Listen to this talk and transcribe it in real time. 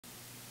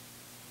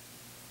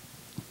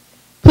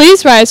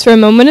Please rise for a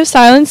moment of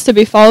silence to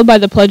be followed by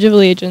the Pledge of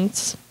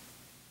Allegiance.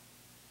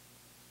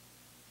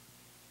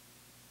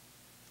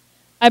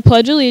 I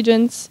pledge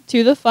allegiance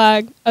to the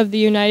flag of the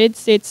United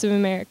States of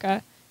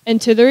America and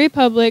to the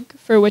republic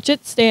for which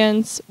it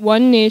stands,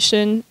 one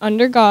nation,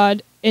 under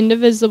God,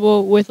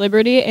 indivisible, with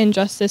liberty and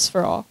justice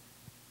for all.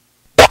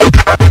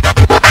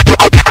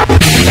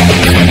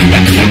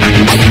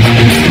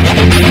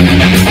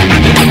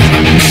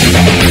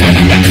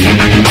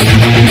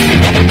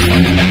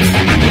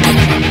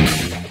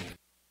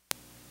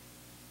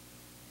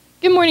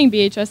 Good morning,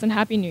 BHS, and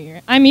Happy New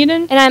Year. I'm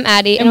Eden. And I'm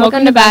Addie, and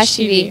welcome to Bash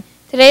TV.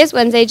 Today is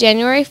Wednesday,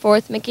 January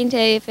 4th, making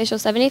today the official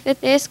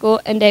 75th day of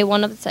school and day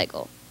 1 of the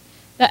cycle.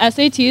 The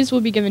SATs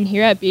will be given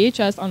here at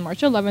BHS on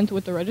March 11th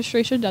with the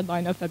registration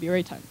deadline of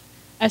February 10th.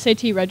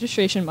 SAT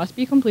registration must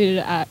be completed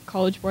at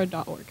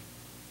collegeboard.org.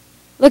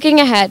 Looking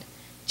ahead,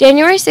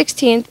 January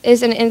 16th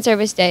is an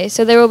in-service day,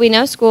 so there will be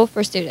no school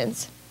for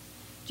students.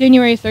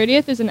 January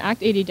 30th is an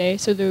Act 80 day,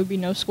 so there will be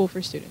no school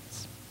for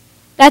students.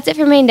 That's it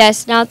for main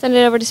desk. Now let's send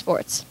it over to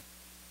sports.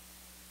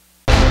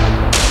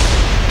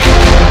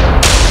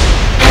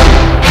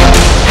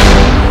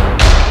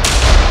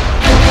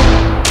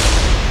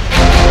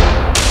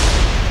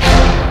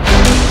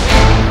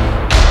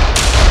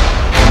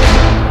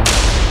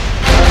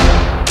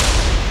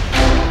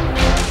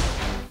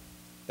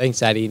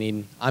 Thanks, Addie and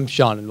Eden. I'm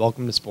Sean, and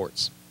welcome to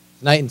sports.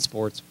 Tonight in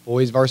sports,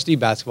 boys varsity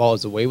basketball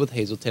is away with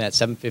Hazleton at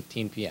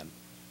 7:15 p.m.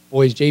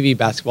 Boys JV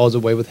basketball is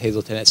away with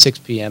Hazleton at 6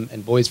 p.m.,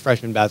 and boys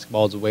freshman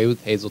basketball is away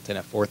with Hazleton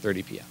at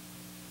 4:30 p.m.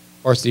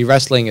 Varsity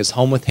wrestling is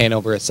home with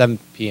Hanover at 7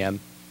 p.m.,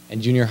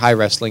 and junior high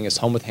wrestling is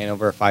home with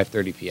Hanover at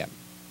 5:30 p.m.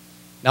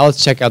 Now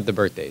let's check out the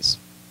birthdays.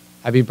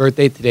 Happy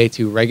birthday today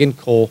to Reagan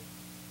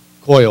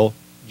Coyle,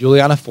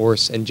 Juliana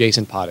Force, and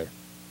Jason Potter.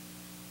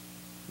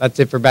 That's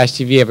it for Bash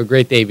TV. Have a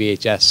great day,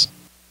 BHS.